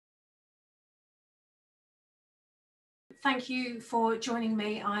Thank you for joining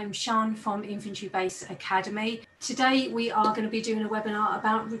me. I'm Sian from InventoryBase Academy. Today we are going to be doing a webinar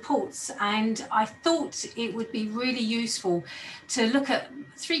about reports, and I thought it would be really useful to look at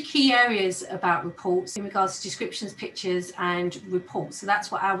three key areas about reports in regards to descriptions, pictures and reports. So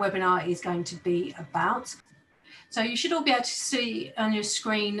that's what our webinar is going to be about. So you should all be able to see on your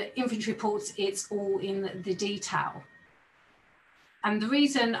screen inventory reports. It's all in the detail. And the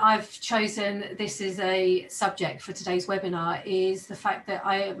reason I've chosen this as a subject for today's webinar is the fact that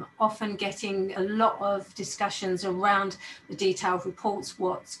I am often getting a lot of discussions around the detailed reports,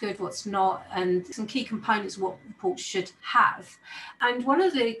 what's good, what's not, and some key components of what reports should have. And one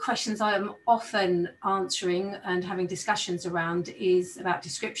of the questions I am often answering and having discussions around is about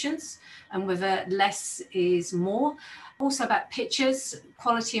descriptions and whether less is more. Also about pictures,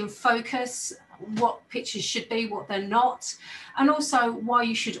 quality and focus, what pictures should be, what they're not, and also why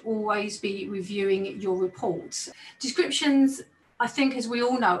you should always be reviewing your reports. Descriptions, I think, as we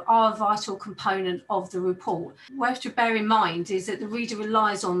all know, are a vital component of the report. What you have to bear in mind is that the reader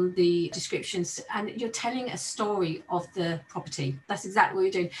relies on the descriptions and you're telling a story of the property. That's exactly what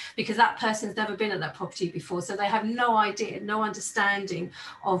you're doing, because that person's never been at that property before. So they have no idea, no understanding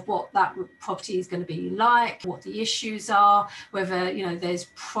of what that property is going to be like, what the issues are, whether there's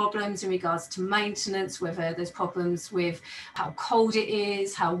problems in regards to maintenance, whether there's problems with how cold it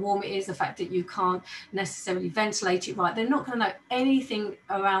is, how warm it is, the fact that you can't necessarily ventilate it right. They're not going to know anything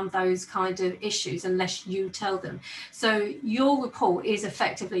around those kind of issues unless you tell them. So your report is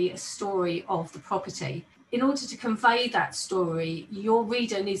effectively a story of the property. In order to convey that story, your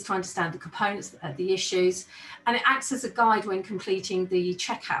reader needs to understand the components, the issues, and it acts as a guide when completing the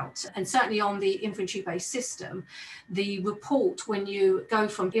checkout. And certainly on the inventory-based system, the report, when you go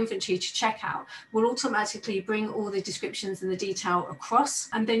from inventory to checkout, will automatically bring all the descriptions and the detail across.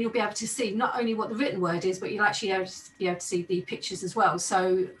 And then you'll be able to see not only what the written word is, but you'll actually be able to see the pictures as well.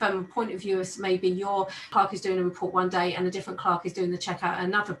 So from a point of view of maybe your clerk is doing a report one day and a different clerk is doing the checkout at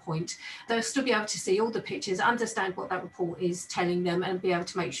another point, they'll still be able to see all the pictures, understand what that report is telling them, and be able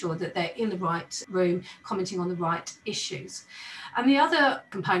to make sure that they're in the right room, commenting on the right issues. And the other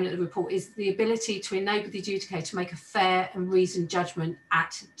component of the report is the ability to enable the adjudicator to make a fair and reasoned judgment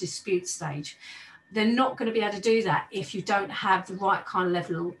at dispute stage. They're not going to be able to do that if you don't have the right kind of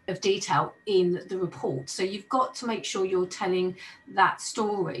level of detail in the report. So you've got to make sure you're telling that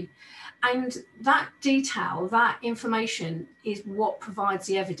story. And that detail, that information is what provides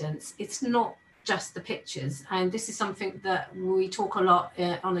the evidence. It's not just the pictures. And this is something that we talk a lot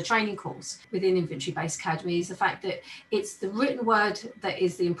on the training course within InventoryBase Academy, is the fact that it's the written word that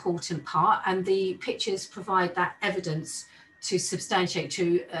is the important part, and the pictures provide that evidence to substantiate,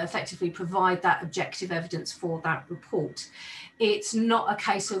 to effectively provide that objective evidence for that report. It's not a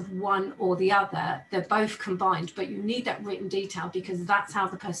case of one or the other, they're both combined, but you need that written detail because that's how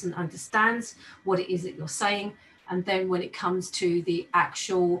the person understands what it is that you're saying. And then when it comes to the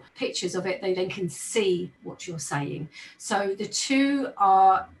actual pictures of it, they then can see what you're saying. So the two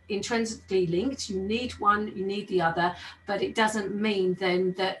are intrinsically linked. You need one, you need the other, but it doesn't mean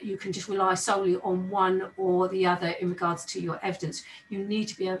then that you can just rely solely on one or the other in regards to your evidence. You need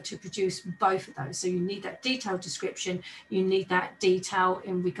to be able to produce both of those. So you need that detailed description, you need that detail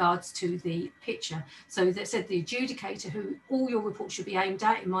in regards to the picture. So that said, the adjudicator, who all your reports should be aimed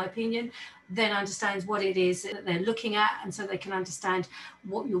at, in my opinion, then understands what it is that they're looking at, and so they can understand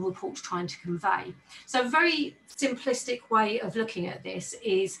what your report's trying to convey. So a very simplistic way of looking at this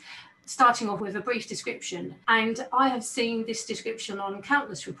is starting off with a brief description. And I have seen this description on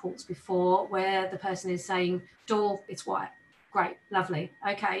countless reports before, where the person is saying, door, it's white. Great, lovely.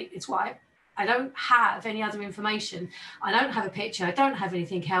 Okay, it's white. I don't have any other information. I don't have a picture. I don't have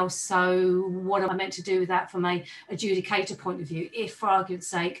anything else. So what am I meant to do with that from a adjudicator point of view? If, for argument's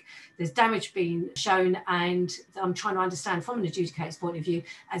sake, there's damage being shown and I'm trying to understand from an adjudicator's point of view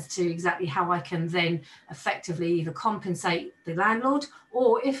as to exactly how I can then effectively either compensate the landlord,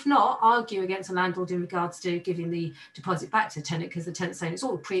 or if not, argue against the landlord in regards to giving the deposit back to the tenant, because the tenant's saying it's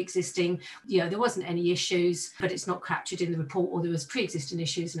all pre-existing, there wasn't any issues, but it's not captured in the report, or there was pre-existing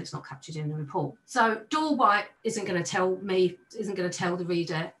issues and it's not captured in the report. So door white isn't going to tell the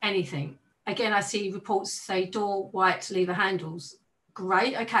reader anything. Again, I see reports say door white lever handles.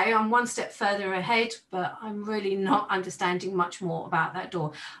 Great, okay, I'm one step further ahead, but I'm really not understanding much more about that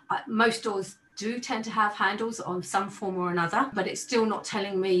door. Most doors do tend to have handles on some form or another, but it's still not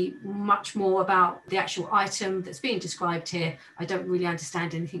telling me much more about the actual item that's being described here. I don't really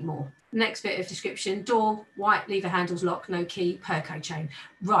understand anything more. Next bit of description, door, white, lever handles, lock, no key, per code chain.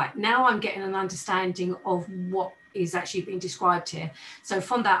 Right, now I'm getting an understanding of what is actually being described here. So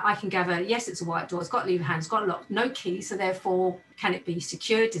from that, I can gather, yes, it's a white door, it's got lever handles, got a lock, no key, so therefore, can it be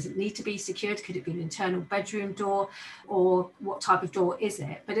secured? Does it need to be secured? Could it be an internal bedroom door, or what type of door is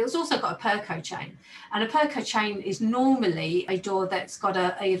it? But it's also got a Perco chain, and a Perco chain is normally a door that's got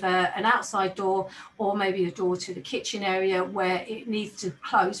either an outside door or maybe a door to the kitchen area where it needs to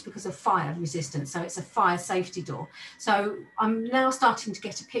close because of fire resistance. So it's a fire safety door. So I'm now starting to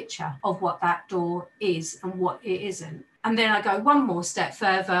get a picture of what that door is and what it isn't. And then I go one more step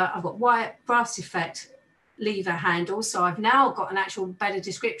further. I've got white brass effect lever handles, so I've now got an actual better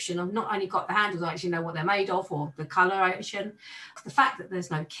description. I've not only got the handles, I actually know what they're made of or the coloration, the fact that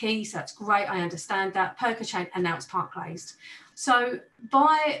there's no key, so that's great, I understand that. Perco chain, and now it's park glazed. So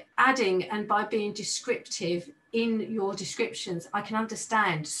by adding and by being descriptive in your descriptions, I can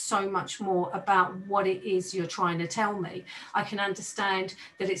understand so much more about what it is you're trying to tell me. I can understand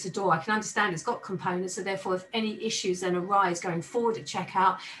that it's a door. I can understand it's got components. So therefore, if any issues then arise going forward at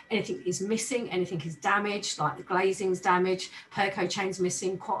checkout, anything is missing, anything is damaged, like the glazing's damaged, Perco chain's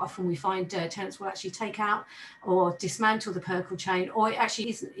missing. Quite often we find tenants will actually take out or dismantle the Perco chain, or it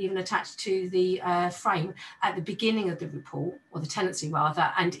actually isn't even attached to the frame at the beginning of the report, or the tenancy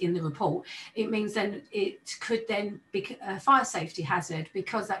rather, and in the report. It means then it could then be a fire safety hazard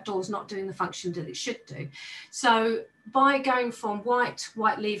because that door's not doing the function that it should do. So by going from white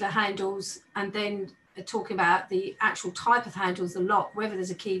lever handles and then talking about the actual type of handles, the lock, whether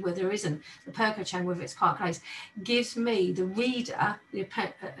there's a key, whether there isn't, the Perco chain, whether it's park glazed, gives me, the reader,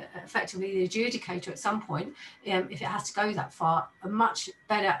 effectively the adjudicator at some point, if it has to go that far, a much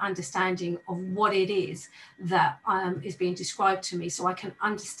better understanding of what it is that is being described to me, so I can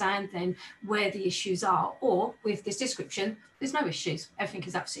understand then where the issues are. Or with this description, there's no issues, everything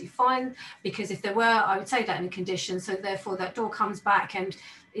is absolutely fine, because if there were, I would say that in a condition, so therefore that door comes back and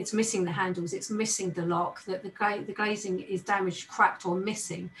it's missing the handles, it's missing the lock, that the glazing is damaged, cracked or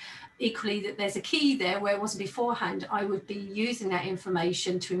missing. Equally, that there's a key there where it wasn't beforehand, I would be using that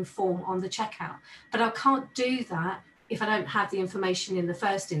information to inform on the checkout. But I can't do that if I don't have the information in the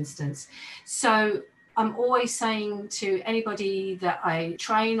first instance. So I'm always saying to anybody that I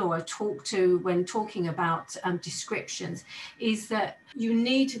train or I talk to when talking about descriptions, is that you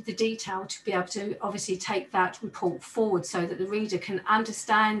need the detail to be able to obviously take that report forward so that the reader can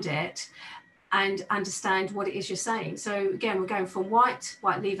understand it and understand what it is you're saying. So again, we're going from white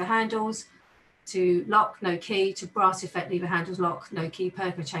lever handles, to lock, no key, to brass effect lever handles, lock, no key,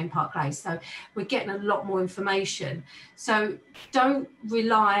 Perco chain, park glazed. So we're getting a lot more information. So don't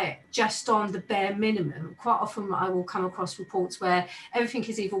rely just on the bare minimum. Quite often I will come across reports where everything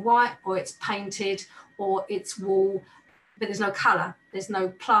is either white or it's painted or it's wall, but there's no colour, there's no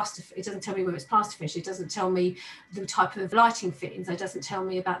plaster, it doesn't tell me whether it's plaster finish, it doesn't tell me the type of lighting fittings, it doesn't tell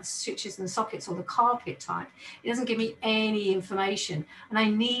me about the switches and the sockets or the carpet type. It doesn't give me any information, and I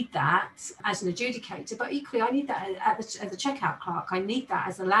need that as an adjudicator, but equally I need that as the checkout clerk, I need that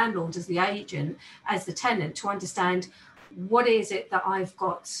as the landlord, as the agent, as the tenant, to understand what is it that I've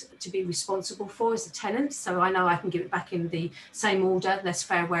got to be responsible for as a tenant, so I know I can give it back in the same order, less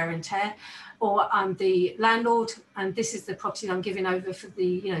fair wear and tear. Or I'm the landlord and this is the property I'm giving over for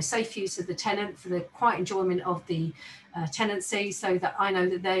the safe use of the tenant, for the quiet enjoyment of the tenancy, so that I know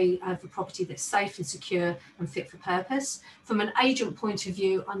that they have a property that's safe and secure and fit for purpose. From an agent point of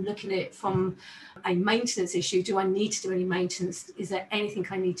view, I'm looking at it from a maintenance issue. Do I need to do any maintenance? Is there anything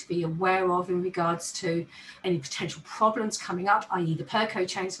I need to be aware of in regards to any potential problems coming up, i.e. the Perco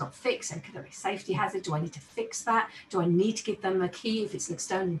chain's not fixed, and could there be a safety hazard? Do I need to fix that? Do I need to give them a key if it's an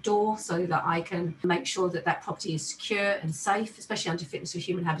external door so that I can make sure that that property is secure and safe, especially under fitness for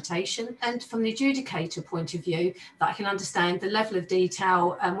human habitation? And from the adjudicator point of view, that I can understand the level of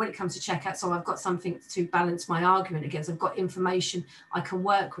detail when it comes to checkout, so I've got something to balance my argument against. I've got information I can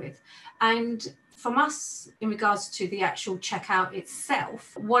work with. And from us, in regards to the actual checkout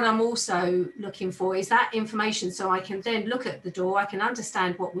itself, what I'm also looking for is that information, so I can then look at the door, I can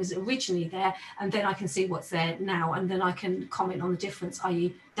understand what was originally there, and then I can see what's there now, and then I can comment on the difference,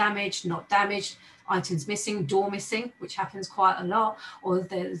 i.e. damaged, not damaged, items missing, door missing, which happens quite a lot, or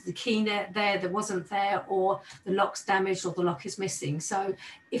there's the key there that wasn't there, or the lock's damaged, or the lock is missing. So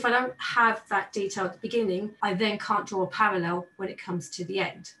if I don't have that detail at the beginning, I then can't draw a parallel when it comes to the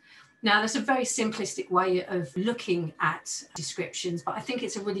end. Now, that's a very simplistic way of looking at descriptions, but I think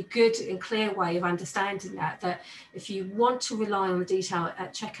it's a really good and clear way of understanding that if you want to rely on the detail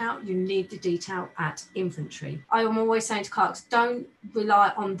at checkout, you need the detail at inventory. I am always saying to clerks, don't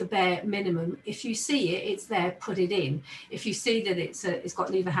rely on the bare minimum. If you see it, it's there, put it in. If you see that it's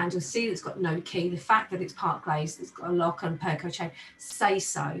got lever handles, see that it's got no key, the fact that it's park glazed, it's got a lock and perco chain, say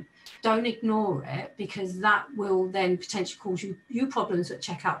so. Don't ignore it, because that will then potentially cause you problems at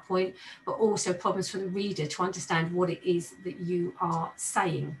checkout point, but also problems for the reader to understand what it is that you are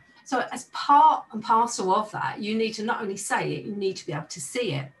saying. So as part and parcel of that, you need to not only say it, you need to be able to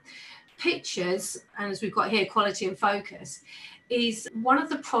see it. Pictures, and as we've got here, quality and focus, is one of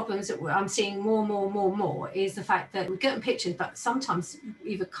the problems that I'm seeing more is the fact that we get pictures, but sometimes you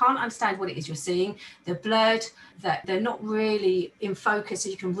either can't understand what it is you're seeing, they're blurred, that they're not really in focus so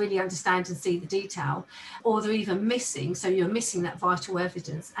you can really understand and see the detail, or they're even missing, so you're missing that vital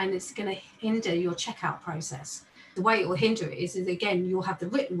evidence, and it's going to hinder your checkout process. The way it will hinder it is again, you'll have the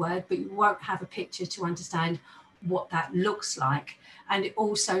written word, but you won't have a picture to understand what that looks like. And it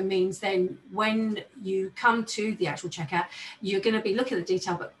also means then when you come to the actual checkout, you're going to be looking at the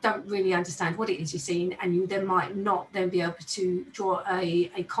detail, but don't really understand what it is you're seeing. And you then might not then be able to draw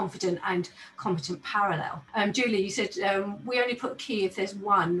a confident and competent parallel. Julie, you said we only put key if there's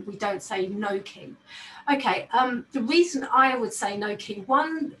one, we don't say no key. Okay, the reason I would say no key,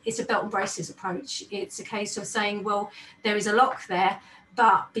 one, is a belt and braces approach. It's a case of saying, well, there is a lock there,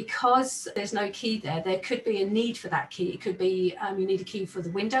 but because there's no key there, there could be a need for that key. It could be you need a key for the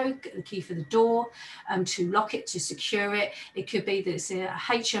window, a key for the door, to lock it, to secure it. It could be that it's a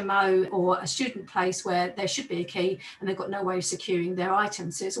HMO or a student place where there should be a key and they've got no way of securing their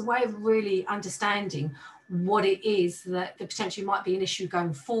items. So it's a way of really understanding what it is that potentially might be an issue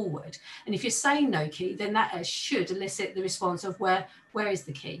going forward. And if you're saying no key, then that should elicit the response of where is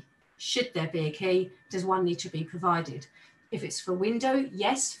the key? Should there be a key? Does one need to be provided? If it's for window,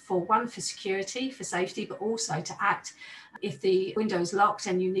 yes, for one, for security, for safety, but also to act if the window is locked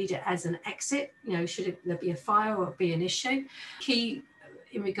and you need it as an exit, should there be a fire or be an issue. Key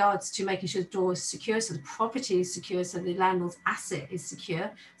in regards to making sure the door is secure, so the property is secure, so the landlord's asset is secure,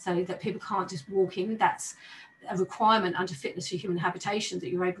 so that people can't just walk in. That's a requirement under fitness for human habitation, that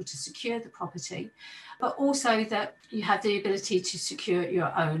you're able to secure the property, but also that you have the ability to secure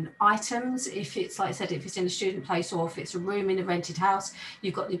your own items. If it's, like I said, if it's in a student place or if it's a room in a rented house,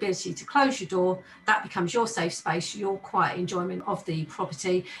 you've got the ability to close your door. That becomes your safe space, your quiet enjoyment of the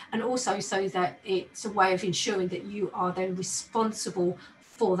property, and also so that it's a way of ensuring that you are then responsible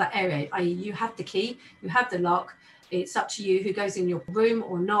for that area, i.e. you have the key, you have the lock, it's up to you who goes in your room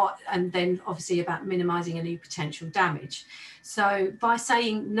or not, and then obviously about minimising any potential damage. So by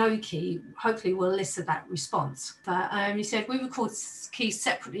saying no key, hopefully we'll elicit that response. But you said we record keys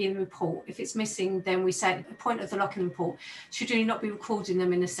separately in the report. If it's missing, then we say at the point of the lock in the report, should you not be recording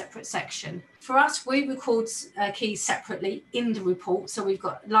them in a separate section? For us, we record keys separately in the report. So we've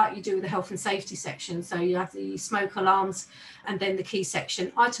got, like you do with the health and safety section, so you have the smoke alarms and then the key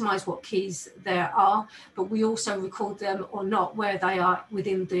section, itemise what keys there are, but we also record them or not where they are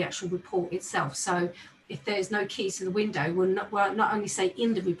within the actual report itself. So if there's no keys to the window, we'll not only say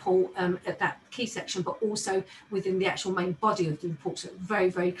in the report at that key section, but also within the actual main body of the report. So very,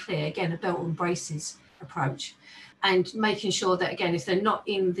 very clear, again, a belt and braces approach. And making sure that, again, if they're not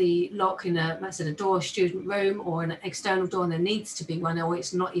in the lock in a door, student room, or an external door, and there needs to be one, or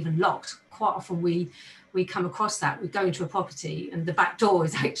it's not even locked, quite often we come across that. We go into a property and the back door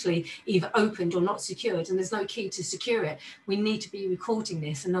is actually either opened or not secured, and there's no key to secure it. We need to be recording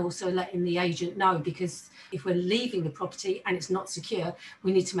this and also letting the agent know, because if we're leaving the property and it's not secure,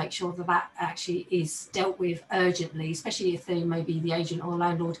 we need to make sure that that actually is dealt with urgently, especially if maybe the agent or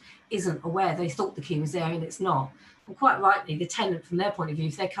landlord isn't aware. They thought the key was there and it's not. And quite rightly, the tenant, from their point of view,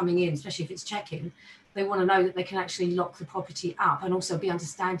 if they're coming in, especially if it's check-in, they want to know that they can actually lock the property up, and also be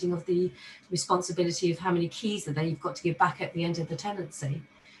understanding of the responsibility of how many keys that they've got to give back at the end of the tenancy.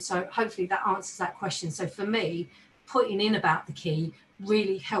 So hopefully that answers that question. So for me, putting in about the key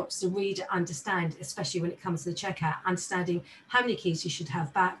really helps the reader understand, especially when it comes to the checkout, understanding how many keys you should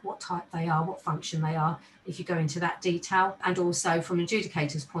have back, what type they are, what function they are, if you go into that detail. And also from an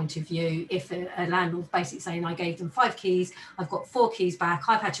adjudicator's point of view, if a landlord's basically saying, I gave them 5 keys, I've got 4 keys back,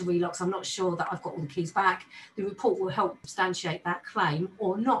 I've had to relock, so I'm not sure that I've got all the keys back, the report will help substantiate that claim,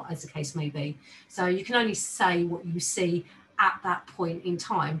 or not, as the case may be. So you can only say what you see at that point in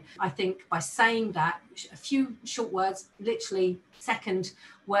time. I think by saying that, a few short words, literally second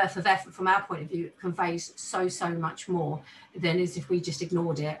worth of effort from our point of view, conveys so much more than as if we just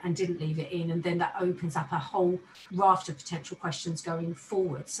ignored it and didn't leave it in, and then that opens up a whole raft of potential questions going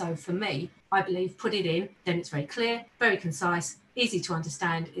forward. So for me, I believe put it in, then it's very clear, very concise, easy to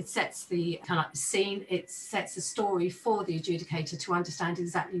understand. It sets the kind of like the scene, it sets the story for the adjudicator to understand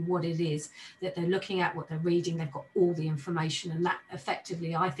exactly what it is that they're looking at, what they're reading. They've got all the information, and that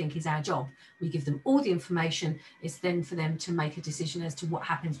effectively, I think, is our job. We give them all the information. It's then for them to make a decision as to what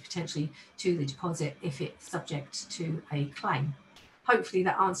happens potentially to the deposit if it's subject to a claim. Hopefully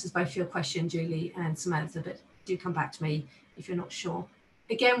that answers both your question, Julie and Samantha, but do come back to me if you're not sure.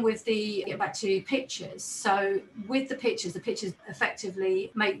 Again, with the, get back to pictures. So with the pictures effectively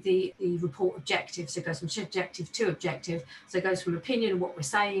make the report objective. So it goes from subjective to objective. So it goes from opinion, what we're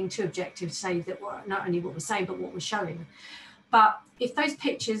saying, to objective, to say that not only what we're saying, but what we're showing. But if those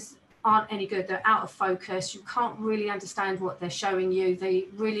pictures aren't any good, they're out of focus, you can't really understand what they're showing you, they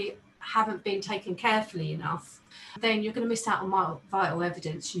really haven't been taken carefully enough, then you're going to miss out on vital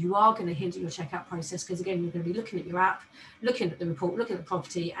evidence. You are going to hinder your checkout process, because again, you're going to be looking at your app, looking at the report, looking at the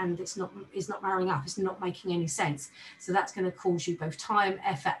property, and it's not marrying up, it's not making any sense. So that's going to cause you both time,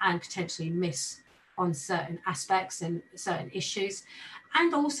 effort, and potentially miss on certain aspects and certain issues.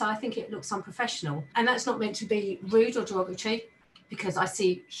 And also, I think it looks unprofessional, and that's not meant to be rude or derogatory, because I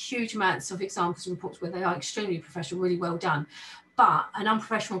see huge amounts of examples of reports where they are extremely professional, really well done. But an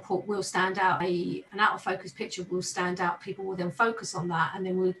unprofessional report will stand out, an out of focus picture will stand out, people will then focus on that and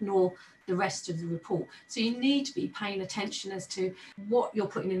then will ignore the rest of the report. So you need to be paying attention as to what you're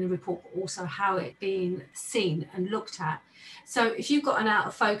putting in the report, but also how it's being seen and looked at. So if you've got an out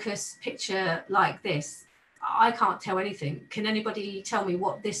of focus picture like this, I can't tell anything. Can anybody tell me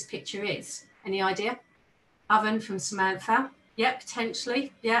what this picture is? Any idea? Oven from Samantha? Yeah,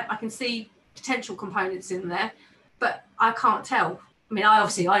 potentially. Yeah, I can see potential components in there, but I can't tell. I mean,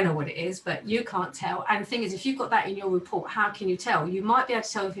 I know what it is, but you can't tell. And the thing is, if you've got that in your report, how can you tell? You might be able to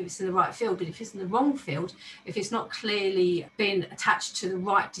tell if it's in the right field, but if it's in the wrong field, if it's not clearly been attached to the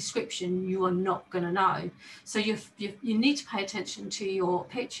right description, you are not going to know. So you need to pay attention to your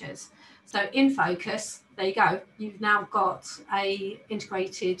pictures. So in focus, there you go. You've now got a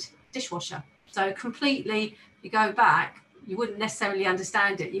integrated dishwasher. So completely, you go back, you wouldn't necessarily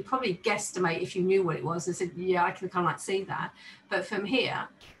understand it. You probably guesstimate if you knew what it was and said, yeah, I can kind of like see that. But from here,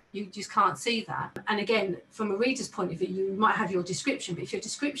 you just can't see that. And again, from a reader's point of view, you might have your description, but if your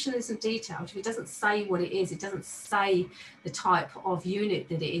description isn't detailed, if it doesn't say what it is, it doesn't say the type of unit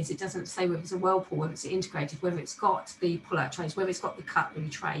that it is, it doesn't say whether it's a whirlpool, whether it's integrated, whether it's got the pull-out trays, whether it's got the cutlery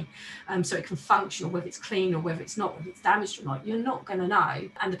tray, so it can function, or whether it's clean, or whether it's not, whether it's damaged or not, you're not going to know.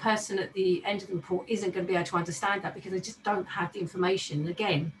 And the person at the end of the report isn't going to be able to understand that because they just don't have the information.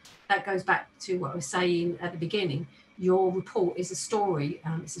 Again, that goes back to what I was saying at the beginning. Your report is a story.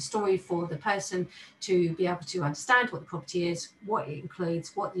 It's a story for the person to be able to understand what the property is, what it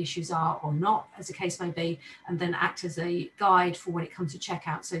includes, what the issues are or not, as the case may be, and then act as a guide for when it comes to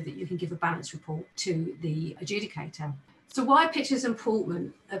checkout, so that you can give a balanced report to the adjudicator. So why pictures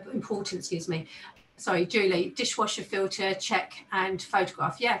important, excuse me. Sorry, Julie, dishwasher filter, check, and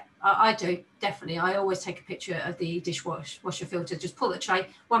photograph. Yeah, I do, definitely. I always take a picture of the dishwasher filter, just pull the tray,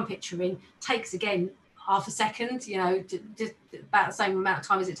 one picture in, takes again half a second, you know, just about the same amount of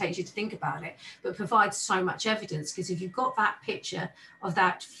time as it takes you to think about it, but provides so much evidence. Because if you've got that picture of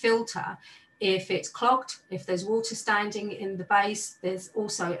that filter, if it's clogged, if there's water standing in the base, there's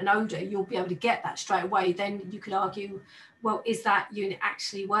also an odour, you'll be able to get that straight away. Then you could argue, well, is that unit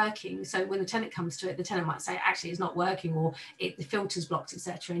actually working? So when the tenant comes to it, the tenant might say, actually, it's not working, or the filter's blocked,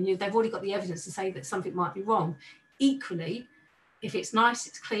 etc. And they've already got the evidence to say that something might be wrong. Equally, if it's nice,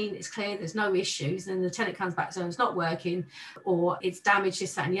 it's clean, it's clear, there's no issues, then the tenant comes back saying it's not working, or it's damaged,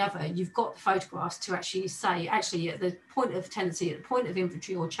 this, that, and the other, you've got the photographs to actually say, actually, at the point of tenancy, at the point of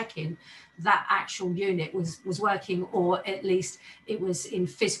inventory or check-in, that actual unit was working, or at least it was in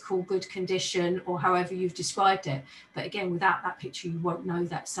physical good condition, or however you've described it. But again, without that picture, you won't know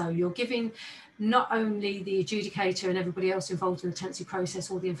that. So you're giving not only the adjudicator and everybody else involved in the tenancy process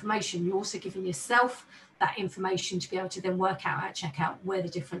all the information, you're also giving yourself that information to be able to then work out at checkout where the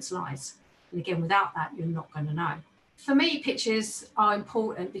difference lies. And again, without that, you're not going to know. For me, pictures are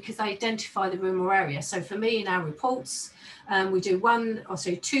important because they identify the room or area. So for me, in our reports, we do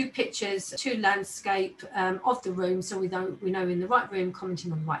two pictures, two landscape of the room, so we know in the right room,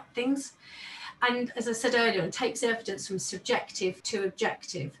 commenting on the right things. And as I said earlier, it takes evidence from subjective to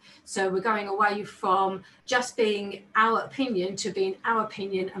objective. So we're going away from just being our opinion to being our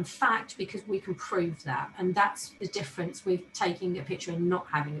opinion and fact, because we can prove that. And that's the difference with taking a picture and not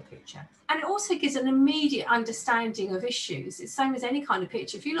having a picture. And it also gives an immediate understanding of issues. It's the same as any kind of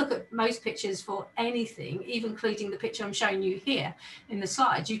picture. If you look at most pictures for anything, even including the picture I'm showing you here in the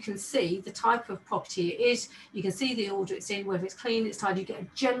slides, you can see the type of property it is. You can see the order it's in, whether it's clean, it's tidy. You get a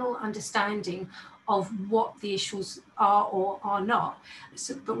general understanding of what the issues are or are not.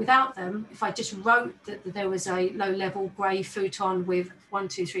 So, but without them, if I just wrote that there was a low-level grey futon with 1,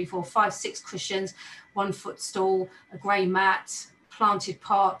 2, 3, 4, 5, 6 cushions, 1 footstool, a grey mat, planted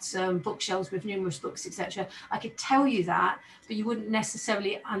parts, bookshelves with numerous books, etc. I could tell you that, but you wouldn't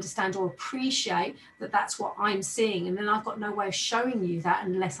necessarily understand or appreciate that that's what I'm seeing. And then I've got no way of showing you that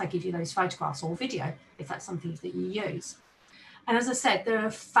unless I give you those photographs or video, if that's something that you use. And as I said, they're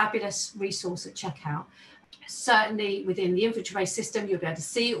a fabulous resource at checkout. Certainly within the InventoryBase system, you'll be able to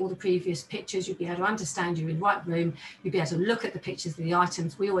see all the previous pictures. You'll be able to understand you're in the right room. You'll be able to look at the pictures of the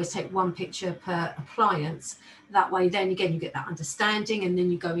items. We always take 1 picture per appliance. That way, then again, you get that understanding, and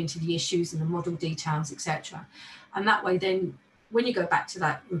then you go into the issues and the model details, etc. And that way, then when you go back to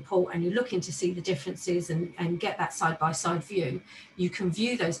that report and you're looking to see the differences and get that side-by-side view, you can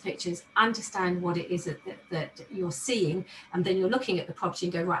view those pictures, understand what it is that you're seeing, and then you're looking at the property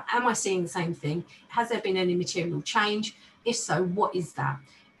and go, right, am I seeing the same thing? Has there been any material change? If so, what is that?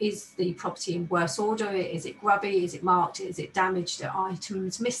 Is the property in worse order? Is it grubby? Is it marked? Is it damaged? Are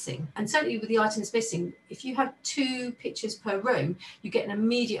items missing? And certainly with the items missing, if you have 2 pictures per room, you get an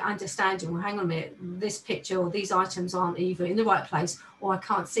immediate understanding, well, hang on a minute, this picture or these items aren't either in the right place or I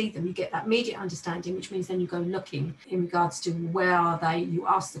can't see them. You get that immediate understanding, which means then you go looking in regards to where are they, you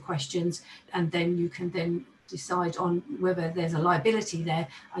ask the questions, and then you can then decide on whether there's a liability there,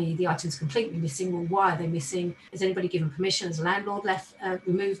 i.e. the items completely missing, or why are they missing? Has anybody given permission? Has the landlord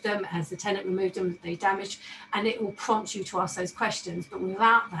removed them? Has the tenant removed them? Are they damaged? And it will prompt you to ask those questions. But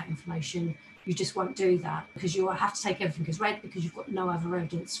without that information, you just won't do that, because you'll have to take everything as read because you've got no other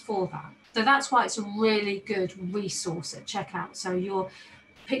evidence for that. So that's why it's a really good resource at checkout. So your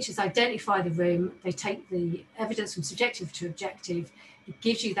pictures identify the room, they take the evidence from subjective to objective. It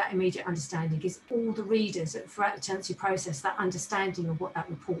gives you that immediate understanding, gives all the readers throughout the tenancy process that understanding of what that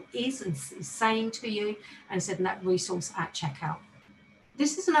report is and is saying to you, and setting that resource at checkout.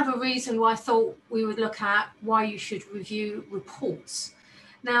 This is another reason why I thought we would look at why you should review reports.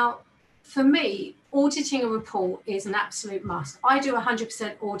 Now, for me, auditing a report is an absolute must. I do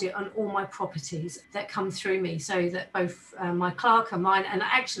 100% audit on all my properties that come through me, so that both my clerk and mine, and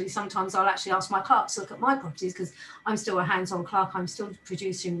actually sometimes I'll actually ask my clerk to look at my properties, because I'm still a hands-on clerk, I'm still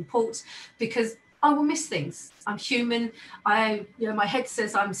producing reports, because I will miss things. I'm human. My head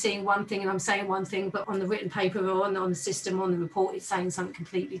says I'm seeing one thing and I'm saying one thing, but on the written paper or on the system, on the report, it's saying something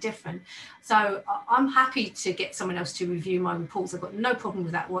completely different. So I'm happy to get someone else to review my reports. I've got no problem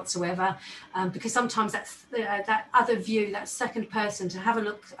with that whatsoever, because sometimes that's that other view, that second person to have a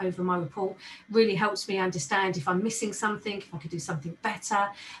look over my report really helps me understand if I'm missing something, if I could do something better.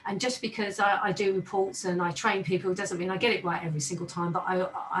 And just because I do reports and I train people doesn't mean I get it right every single time, but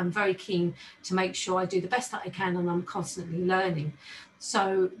I'm very keen to make sure I do the best that I can, and I'm constantly learning.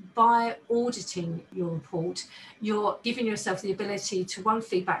 So by auditing your report, you're giving yourself the ability to, one,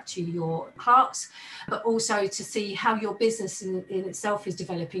 feedback to your clerks, but also to see how your business in itself is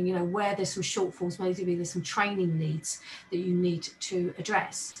developing, where there's some shortfalls, maybe there's some training needs that you need to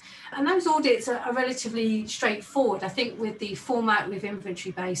address. And those audits are relatively straightforward. I think with the format with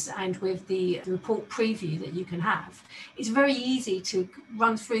InventoryBase and with the report preview that you can have, it's very easy to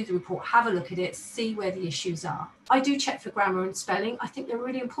run through the report, have a look at it, see where the issues are. I do check for grammar and spelling. I think they're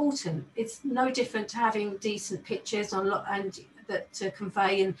really important. It's no different to having decent pictures and that to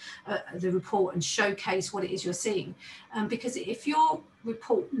convey in the report and showcase what it is you're seeing. Because if your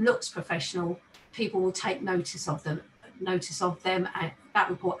report looks professional, people will take notice of them and that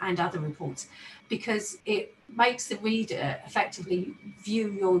report and other reports, because it makes the reader effectively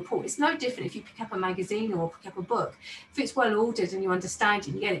view your report. It's no different if you pick up a magazine or pick up a book. If it's well ordered and you understand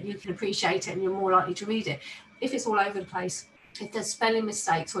it, you get it, you can appreciate it, and you're more likely to read it. If it's all over the place, if there's spelling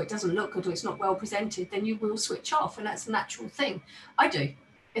mistakes or it doesn't look good or it's not well presented, then you will switch off, and that's a natural thing. I do.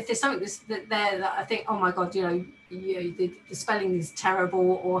 If there's something there that I think, oh my God, the spelling is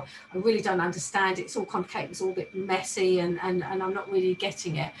terrible, or I really don't understand it, it's all complicated, it's all a bit messy, and I'm not really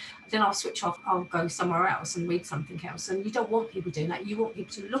getting it, then I'll switch off, I'll go somewhere else and read something else. And you don't want people doing that. You want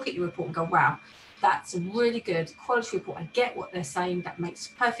people to look at your report and go, wow, that's a really good quality report. I get what they're saying, that makes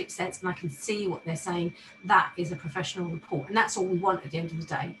perfect sense, and I can see what they're saying. That is a professional report, and that's all we want at the end of the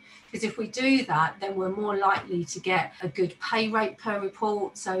day. Because if we do that, then we're more likely to get a good pay rate per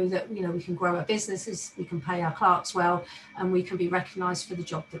report, so that we can grow our businesses, we can pay our clerks well, and we can be recognised for the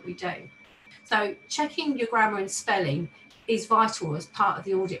job that we do. So checking your grammar and spelling is vital as part of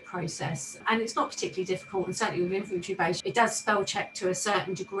the audit process, and it's not particularly difficult, and certainly with InventoryBase it does spell check to a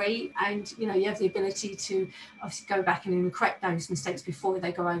certain degree, and you have the ability to obviously go back and correct those mistakes before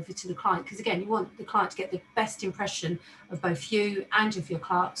they go over to the client, because again, you want the client to get the best impression of both you and of your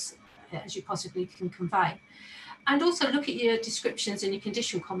clerks as you possibly can convey. And also look at your descriptions and your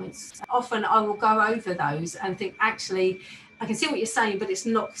conditional comments. Often I will go over those and think, actually, I can see what you're saying, but it's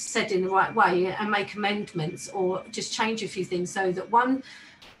not said in the right way, and make amendments or just change a few things, so that one,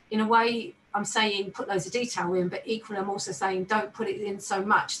 in a way, I'm saying put loads of detail in, but equally I'm also saying don't put it in so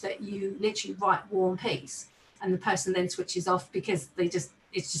much that you literally write War and Peace and the person then switches off because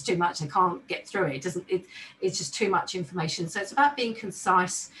it's just too much, they can't get through it. It's just too much information. So it's about being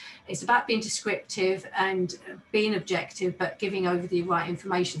concise, it's about being descriptive and being objective, but giving over the right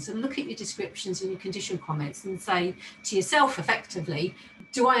information. So look at your descriptions and your conditional comments and say to yourself effectively,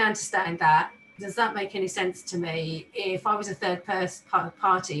 do I understand that? Does that make any sense to me? If I was a third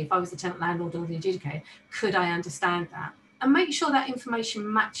party, if I was the tenant landlord or the adjudicator, could I understand that? And make sure that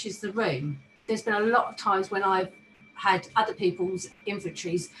information matches the room. There's been a lot of times when I've had other people's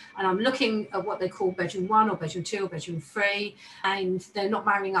inventories and I'm looking at what they call bedroom 1 or bedroom 2 or bedroom 3, and they're not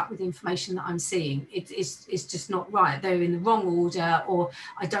marrying up with the information that I'm seeing. It's just not right. They're in the wrong order, or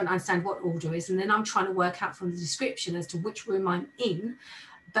I don't understand what order is, and then I'm trying to work out from the description as to which room I'm in.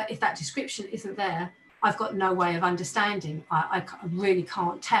 But if that description isn't there, I've got no way of understanding. I really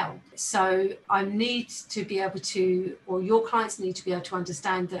can't tell. So I need to be able to, or your clients need to be able to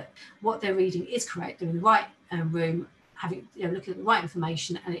understand that what they're reading is correct. They're in the right room, having looking at the right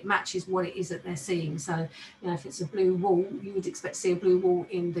information, and it matches what it is that they're seeing. So if it's a blue wall, you would expect to see a blue wall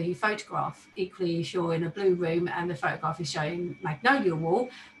in the photograph. Equally, if you're in a blue room and the photograph is showing magnolia wall,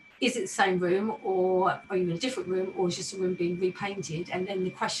 is it the same room, or are you in a different room, or is just a room being repainted? And then the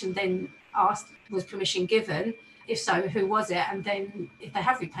question then asked, was permission given? If so, who was it? And then if they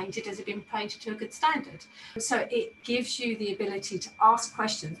have repainted, has it been painted to a good standard? So it gives you the ability to ask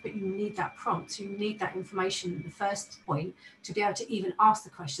questions, but you need that prompt. So you need that information at the first point to be able to even ask the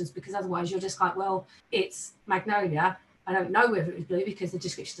questions, because otherwise you're just like, well, it's magnolia. I don't know whether it was blue because the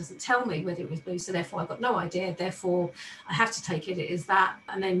description doesn't tell me whether it was blue, so therefore I've got no idea, therefore I have to take it as that.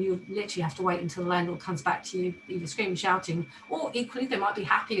 And then you literally have to wait until the landlord comes back to you, either screaming, shouting, or equally they might be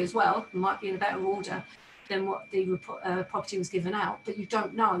happy as well, they might be in a better order than what the property was given out, but you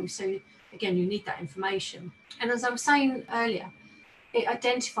don't know. So again, you need that information. And as I was saying earlier, it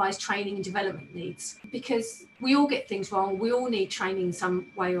identifies training and development needs, because we all get things wrong. We all need training in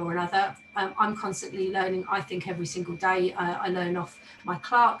some way or another. I'm constantly learning, I think, every single day. I learn off my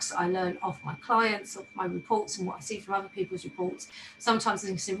clerks, I learn off my clients, off my reports and what I see from other people's reports. Sometimes I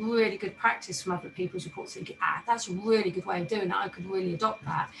think it's a really good practice from other people's reports, thinking, that's a really good way of doing it, I could really adopt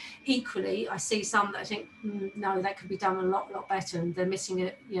that. Equally, I see some that I think, no, that could be done a lot better, and they're missing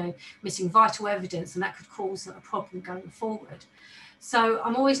vital evidence, and that could cause a problem going forward. So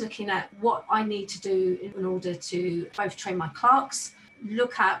I'm always looking at what I need to do in order to both train my clerks,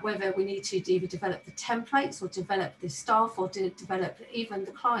 look at whether we need to either develop the templates or develop the staff or to develop even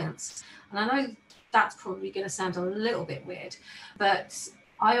the clients. And I know that's probably going to sound a little bit weird, but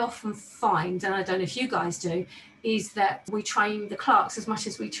I often find, and I don't know if you guys do, is that we train the clerks as much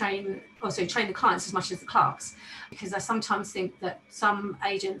as we train the clients as much as the clerks, because I sometimes think that some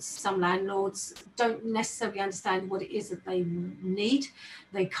agents, some landlords don't necessarily understand what it is that they need.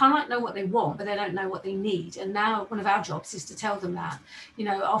 They can't know what they want, but they don't know what they need. And now one of our jobs is to tell them that.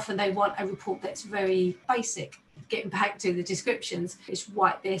 Often they want a report that's very basic. Getting back to the descriptions, it's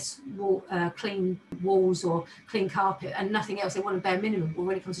white this, clean walls or clean carpet and nothing else. They want a bare minimum, but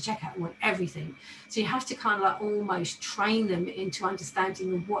when it comes to checkout, they want everything. So you have to kind of almost train them into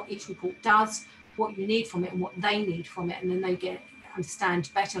understanding of what each report does, what you need from it and what they need from it, and then they understand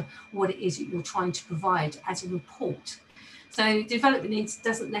better what it is that you're trying to provide as a report. So development needs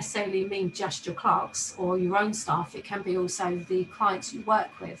doesn't necessarily mean just your clerks or your own staff. It can be also the clients you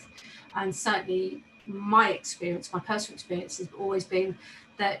work with, and certainly my experience, my personal experience has always been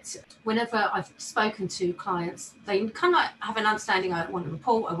that whenever I've spoken to clients, they kind of have an understanding, I want a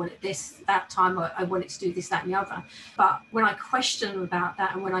report, I want it this, that time, I want it to do this, that and the other. But when I question them about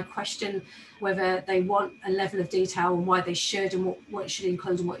that, and when I question whether they want a level of detail and why they should, and what it should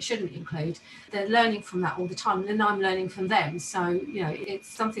include and what it shouldn't include, they're learning from that all the time, and then I'm learning from them. So, it's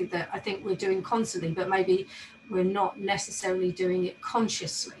something that I think we're doing constantly, but maybe we're not necessarily doing it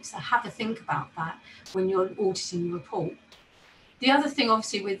consciously. So have a think about that when you're auditing your report. The other thing,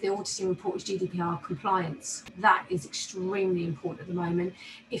 obviously, with the auditing report is GDPR compliance. That is extremely important at the moment.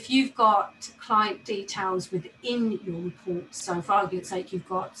 If you've got client details within your report, so for argument's sake, you've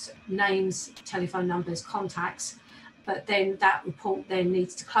got names, telephone numbers, contacts, but then that report then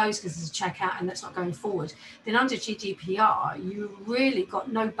needs to close because it's a checkout and that's not going forward, then under GDPR, you've really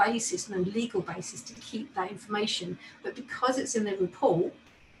got no basis, no legal basis to keep that information. But because it's in the report,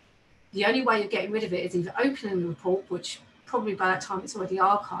 the only way you're getting rid of it is either opening the report, which probably by that time it's already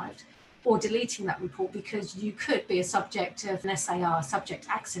archived, or deleting that report, because you could be a subject of an SAR, subject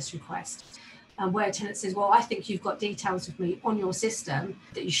access request, where a tenant says, well, I think you've got details of me on your system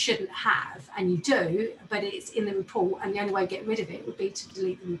that you shouldn't have, and you do, but it's in the report, and the only way to get rid of it would be to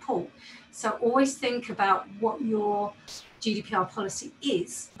delete the report. So always think about what your GDPR policy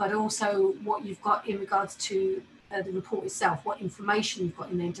is, but also what you've got in regards to the report itself, what information you've got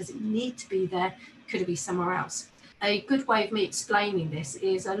in there. Does it need to be there? Could it be somewhere else? A good way of me explaining this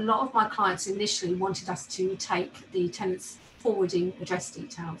is a lot of my clients initially wanted us to take the tenant's forwarding address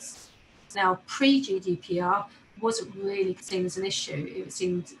details. Now, pre-GDPR wasn't really seen as an issue. It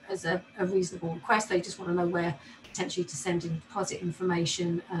seemed as a reasonable request. They just want to know where potentially to send in deposit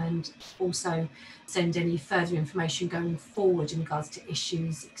information and also send any further information going forward in regards to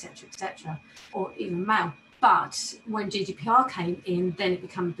issues, etc., or even mail. But when GDPR came in, then it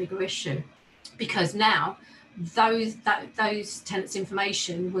became a bigger issue, because now those tenants'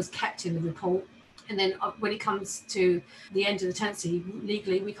 information was kept in the report, and then when it comes to the end of the tenancy,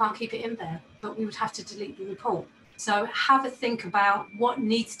 legally we can't keep it in there, but we would have to delete the report. So have a think about what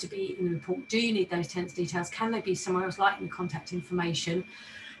needs to be in the report. Do you need those tenants' details? Can they be somewhere else, like in the contact information?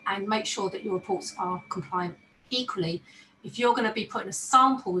 And make sure that your reports are compliant. Equally, if you're going to be putting a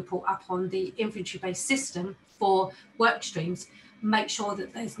sample report up on the InventoryBase system for work streams, make sure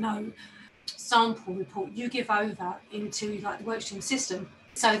that there's no sample report you give over into like the workstream system.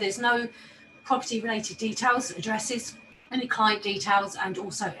 So there's no property related details, addresses, any client details, and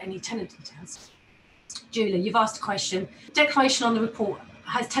also any tenant details. Julie, you've asked a question. Declaration on the report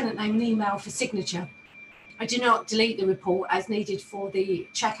has tenant name and email for signature. I do not delete the report as needed for the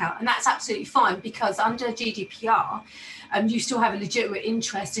checkout, and that's absolutely fine, because under GDPR, you still have a legitimate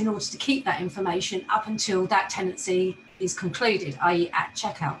interest in order to keep that information up until that tenancy is concluded, i.e. at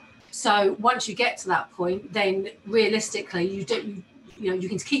checkout. So once you get to that point, then realistically, you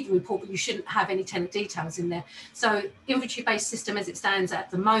can keep the report, but you shouldn't have any tenant details in there. So InventoryBase system as it stands at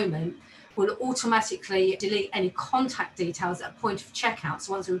the moment will automatically delete any contact details at point of checkout.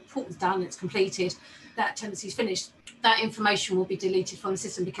 So once the report is done, it's completed, that tenancy is finished, that information will be deleted from the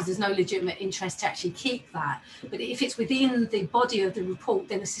system, because there's no legitimate interest to actually keep that. But if it's within the body of the report,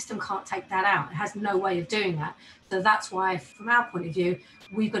 then the system can't take that out. It has no way of doing that. So that's why, from our point of view,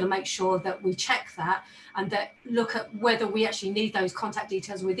 we've got to make sure that we check that, and that look at whether we actually need those contact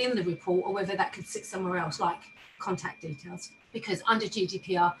details within the report, or whether that could sit somewhere else, like contact details. Because under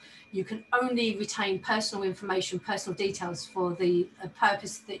GDPR, you can only retain personal information, personal details for the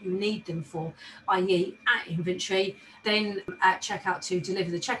purpose that you need them for, i.e. at inventory, then at checkout to deliver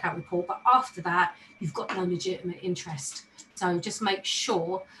the checkout report. But after that, you've got no legitimate interest. So just make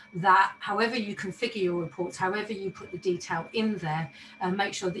sure that however you configure your reports, however you put the detail in there,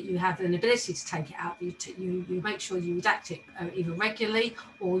 make sure that you have an ability to take it out. You make sure you redact it either regularly,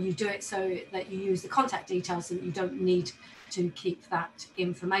 or you do it so that you use the contact details so that you don't need to keep that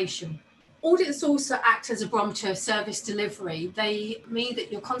information. Audits also act as a barometer of service delivery. They mean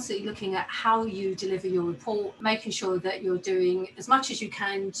that you're constantly looking at how you deliver your report, making sure that you're doing as much as you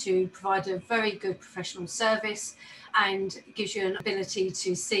can to provide a very good professional service, and it gives you an ability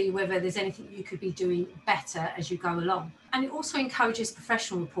to see whether there's anything you could be doing better as you go along. And it also encourages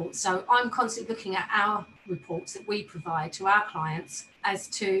professional reports. So I'm constantly looking at our reports that we provide to our clients as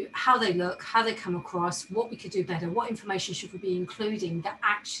to how they look, how they come across, what we could do better, what information should we be including that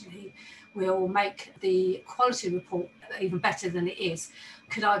actually will make the quality report even better than it is.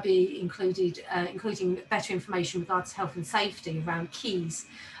 Could I be including better information with regards to health and safety, around keys,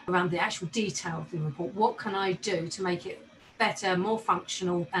 around the actual detail of the report? What can I do to make it better, more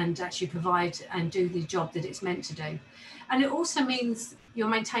functional, and actually provide and do the job that it's meant to do? And it also means you're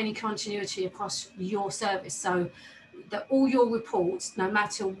maintaining continuity across your service, so that all your reports, no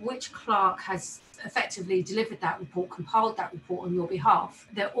matter which clerk has effectively delivered that report, compiled that report on your behalf,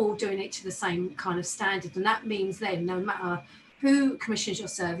 they're all doing it to the same kind of standard. And that means then no matter who commissions your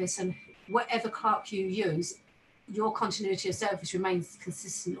service and whatever clerk you use, your continuity of service remains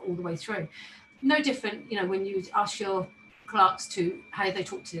consistent all the way through. No different, when you ask your clerks to how they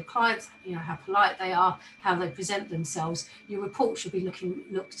talk to their clients, how polite they are, how they present themselves, your report should be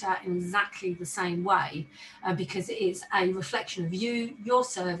looked at in exactly the same way, because it is a reflection of you, your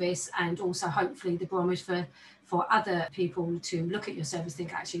service, and also hopefully the barometer for other people to look at your service,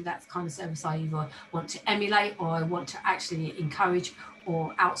 think actually that's the kind of service I either want to emulate or I want to actually encourage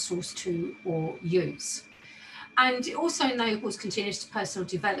or outsource to or use. And it also enables continuous personal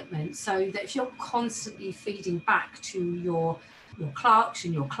development, so that if you're constantly feeding back to your clerks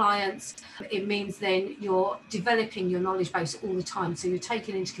and your clients, it means then you're developing your knowledge base all the time. So you're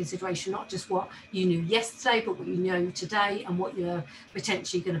taking into consideration not just what you knew yesterday, but what you know today and what you're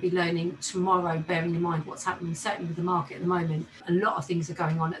potentially going to be learning tomorrow, bearing in mind what's happening certainly with the market at the moment. A lot of things are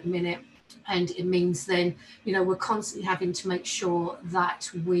going on at the minute. And it means then, we're constantly having to make sure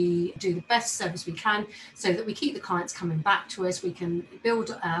that we do the best service we can so that we keep the clients coming back to us. We can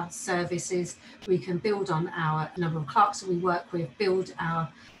build our services, we can build on our number of clerks that we work with, build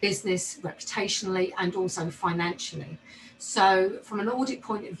our business reputationally and also financially. So from an audit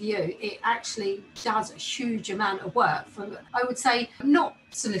point of view, it actually does a huge amount of work. I would say not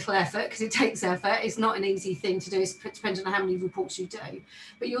so little effort, because it takes effort. It's not an easy thing to do. It's depending on how many reports you do.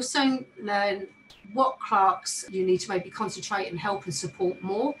 But you'll soon learn what clerks you need to maybe concentrate and help and support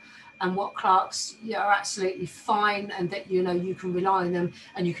more, and what clerks are absolutely fine and that you can rely on them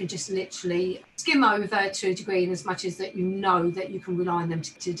and you can just literally skim over to a degree, in as much as that that you can rely on them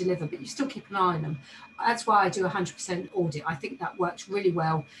to deliver, but you still keep an eye on them. That's why I do 100% audit. I think that works really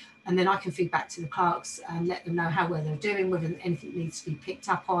well. And then I can feed back to the clerks and let them know how well they're doing, whether anything needs to be picked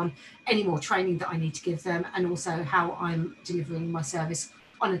up on, any more training that I need to give them, and also how I'm delivering my service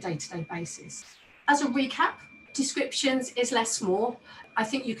on a day-to-day basis. As a recap, descriptions is less more. I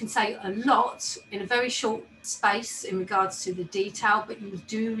think you can say a lot in a very short space in regards to the detail, but you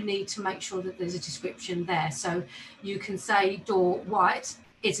do need to make sure that there's a description there. So you can say door white,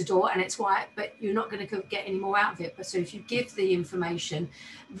 it's a door and it's white, but you're not going to get any more out of it. But so if you give the information,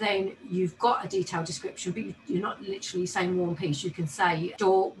 then you've got a detailed description, but you're not literally saying War and Peace. You can say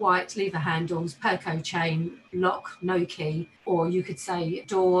door white, lever handles, perco chain, lock, no key, or you could say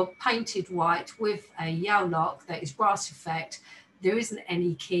door painted white with a yellow lock that is brass effect. There isn't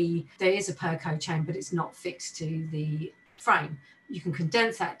any key. There is a perco chain, but it's not fixed to the frame. You can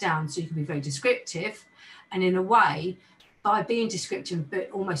condense that down so you can be very descriptive, and in a way, by being descriptive, but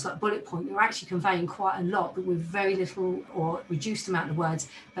almost like bullet point, you're actually conveying quite a lot, but with very little or reduced amount of words,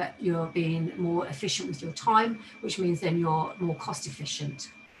 but you're being more efficient with your time, which means then you're more cost efficient.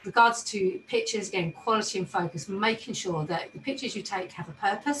 Regards to pictures, again, quality and focus, making sure that the pictures you take have a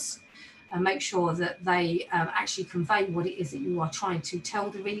purpose, and make sure that they actually convey what it is that you are trying to tell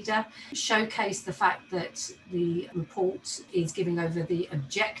the reader. Showcase the fact that the report is giving over the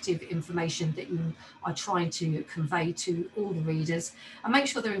objective information that you are trying to convey to all the readers, and make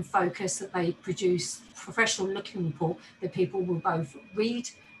sure they're in focus, that they produce a professional looking report that people will both read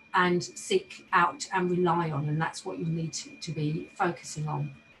and seek out and rely on, and that's what you need to be focusing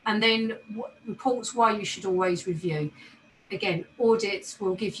on. And then reports why you should always review. Again, audits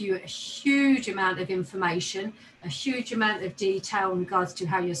will give you a huge amount of information, a huge amount of detail in regards to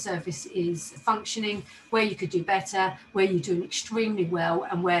how your service is functioning, where you could do better, where you're doing extremely well,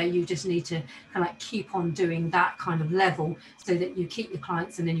 and where you just need to kind of like keep on doing that kind of level so that you keep your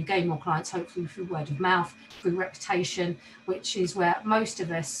clients and then you gain more clients, hopefully through word of mouth, through reputation, which is where most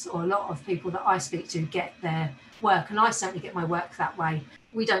of us, or a lot of people that I speak to, get their work. And I certainly get my work that way.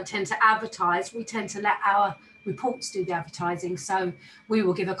 We don't tend to advertise, we tend to let our reports do the advertising. So we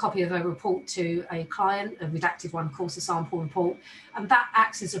will give a copy of a report to a client, a redacted one, of course, a sample report, and that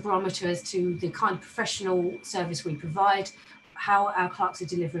acts as a barometer as to the kind of professional service we provide, how our clerks are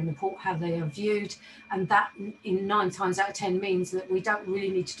delivering the report, how they are viewed, and that in 9 times out of 10 means that we don't really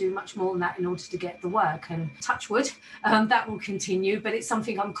need to do much more than that in order to get the work. And touch wood, that will continue, but it's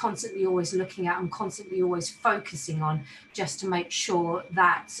something I'm constantly always looking at, I'm constantly always focusing on, just to make sure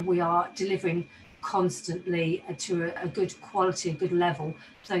that we are delivering constantly to a good quality, a good level,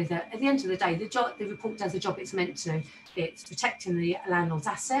 so that at the end of the day, the report does the job it's meant to. It's protecting the landlord's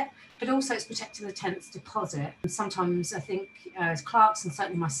asset, but also it's protecting the tenant's deposit. And sometimes I think as clerks, and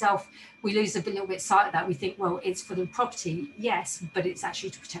certainly myself, we lose a little bit sight of that. We think, well, it's for the property, yes, but it's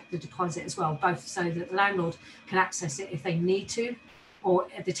actually to protect the deposit as well, both so that the landlord can access it if they need to, or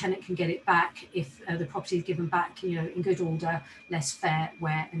the tenant can get it back if the property is given back, in good order, less fair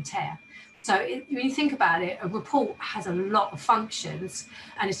wear and tear. So when you think about it, a report has a lot of functions,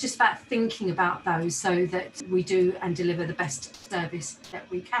 and it's just about thinking about those so that we do and deliver the best service that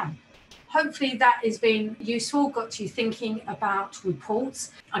we can. Hopefully that has been useful, got you thinking about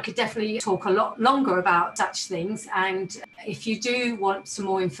reports. I could definitely talk a lot longer about such things. And if you do want some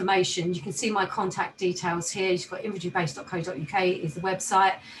more information, you can see my contact details here. You've got inventorybase.co.uk is the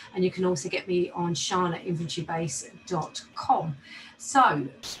website. And you can also get me on shan@inventorybase.com. So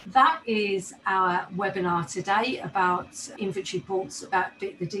that is our webinar today about inventory reports, about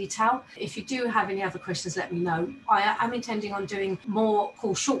the detail. If you do have any other questions, let me know. I am intending on doing more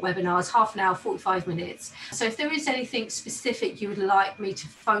short webinars, half an hour, 45 minutes. So if there is anything specific you would like me to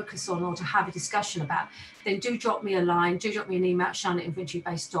focus on or to have a discussion about, then do drop me a line, do drop me an email at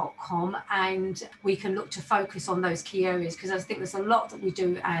shan@inventorybase.com, and we can look to focus on those key areas, because I think there's a lot that we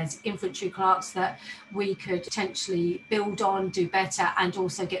do as inventory clerks that we could potentially build on, do better, and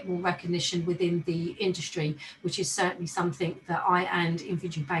also get more recognition within the industry, which is certainly something that I and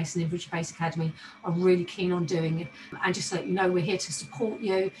InventoryBase and InventoryBase Academy are really keen on doing. And just to let you know, we're here to support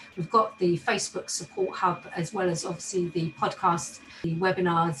you. We've got the Facebook support hub, as well as obviously the podcasts, the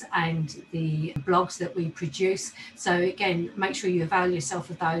webinars and the blogs that we produce. So again, make sure you avail yourself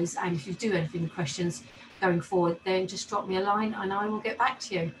of those. And if you do have any questions going forward, then just drop me a line and I will get back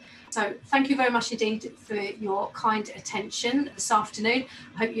to you. So thank you very much indeed for your kind attention this afternoon.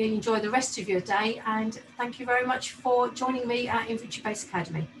 I hope you enjoy the rest of your day, and thank you very much for joining me at InventoryBase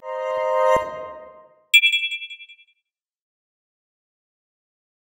Academy.